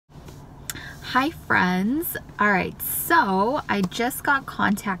Hi friends. Alright, so I just got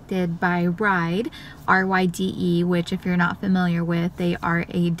contacted by RYDE, RYDE, which if you're not familiar with, they are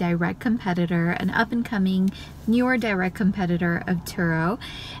a direct competitor, an up-and-coming, newer direct competitor of Turo.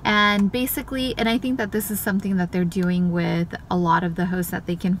 And basically, and I think that this is something that they're doing with a lot of the hosts that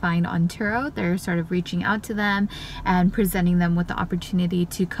they can find on Turo. They're sort of reaching out to them and presenting them with the opportunity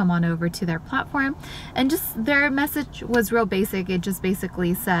to come on over to their platform. And just their message was real basic. It just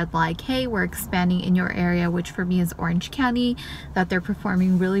basically said like, hey, we're expanding in your area, which for me is Orange County, that they're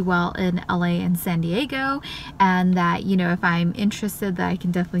performing really well in LA and San Diego, and that, you know, if I'm interested, that I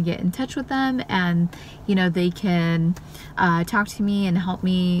can definitely get in touch with them, and you know, they can talk to me and help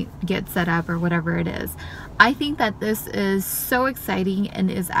me get set up or whatever it is. I think that this is so exciting and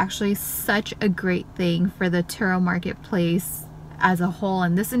is actually such a great thing for the Turo marketplace as a whole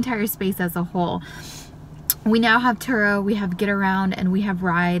and this entire space as a whole. We now have Turo, we have Get Around, and we have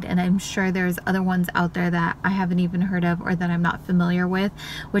RYDE, and I'm sure there's other ones out there that I haven't even heard of or that I'm not familiar with,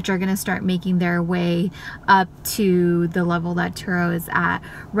 which are going to start making their way up to the level that Turo is at.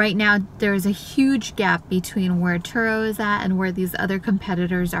 Right now, there's a huge gap between where Turo is at and where these other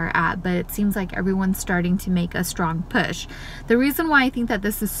competitors are at, but it seems like everyone's starting to make a strong push. The reason why I think that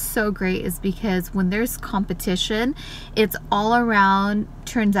this is so great is because when there's competition, it's all around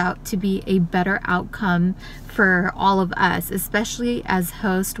turns out to be a better outcome for all of us. Especially as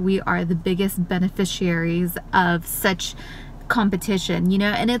hosts, we are the biggest beneficiaries of such competition, you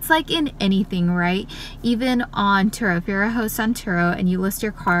know. And it's like in anything, right? Even on Turo, if you're a host on Turo and you list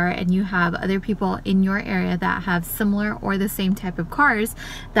your car and you have other people in your area that have similar or the same type of cars,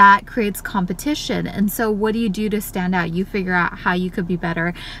 that creates competition. And so what do you do to stand out? You figure out how you could be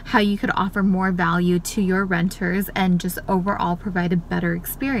better, how you could offer more value to your renters, and just overall provide a better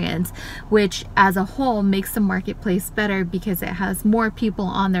experience, which as a whole makes the marketplace better because it has more people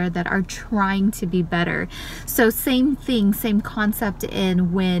on there that are trying to be better. So same thing, same concept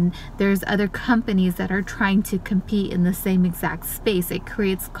in when there's other companies that are trying to compete in the same exact space. It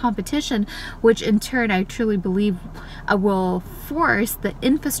creates competition, which in turn I truly believe will force the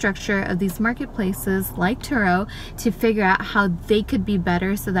infrastructure of these marketplaces like Turo to figure out how they could be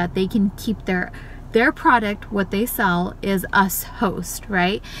better so that they can keep their product. What they sell is us host,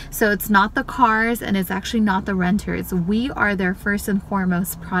 right? So it's not the cars and it's actually not the renters. We are their first and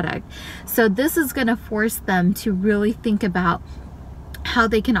foremost product. So this is going to force them to really think about how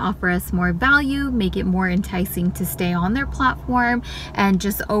they can offer us more value, make it more enticing to stay on their platform, and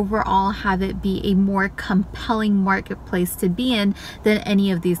just overall have it be a more compelling marketplace to be in than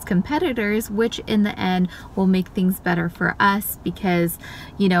any of these competitors, which in the end will make things better for us because,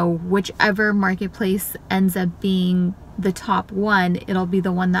 you know, whichever marketplace ends up being the top one, it'll be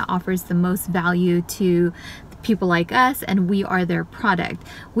the one that offers the most value to people like us, and we are their product.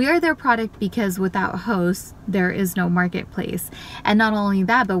 We are their product because without hosts, there is no marketplace. And not only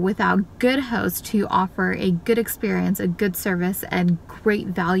that, but without good hosts who offer a good experience, a good service, and great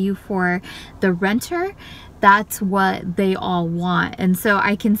value for the renter, that's what they all want. And so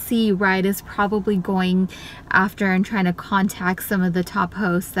I can see RYDE is probably going after and trying to contact some of the top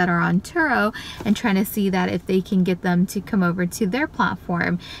hosts that are on Turo and trying to see that if they can get them to come over to their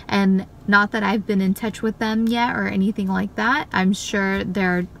platform. And not that I've been in touch with them yet or anything like that. I'm sure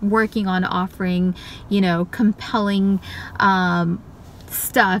they're working on offering, you know, compelling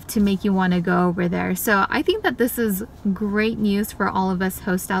stuff to make you want to go over there. So I think that this is great news for all of us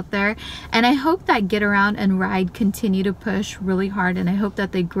hosts out there, and I hope that Get Around and RYDE continue to push really hard, and I hope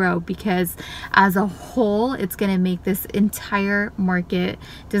that they grow because as a whole it's going to make this entire market,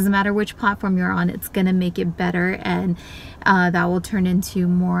 doesn't matter which platform you're on, it's going to make it better, and that will turn into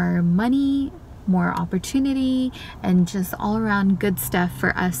more money, more opportunity, and just all around good stuff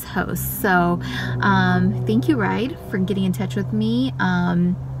for us hosts. So thank you RYDE for getting in touch with me,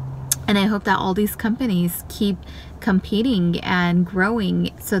 and I hope that all these companies keep competing and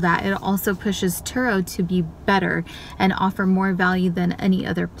growing so that it also pushes Turo to be better and offer more value than any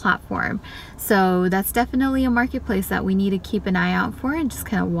other platform. So that's definitely a marketplace that we need to keep an eye out for and just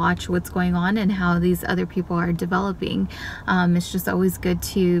kind of watch what's going on and how these other people are developing. It's just always good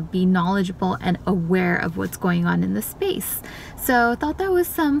to be knowledgeable and aware of what's going on in the space. So I thought that was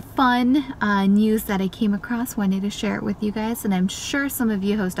some fun news that I came across, wanted to share it with you guys, and I'm sure some of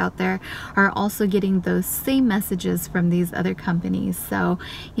you hosts out there are also getting those same messages from these other companies. So,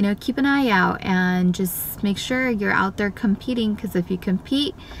 you know, keep an eye out and just make sure you're out there competing, because if you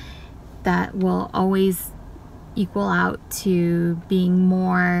compete, that will always equal out to being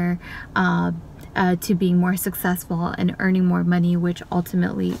more successful and earning more money, which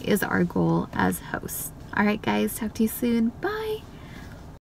ultimately is our goal as hosts. All right guys, talk to you soon. Bye.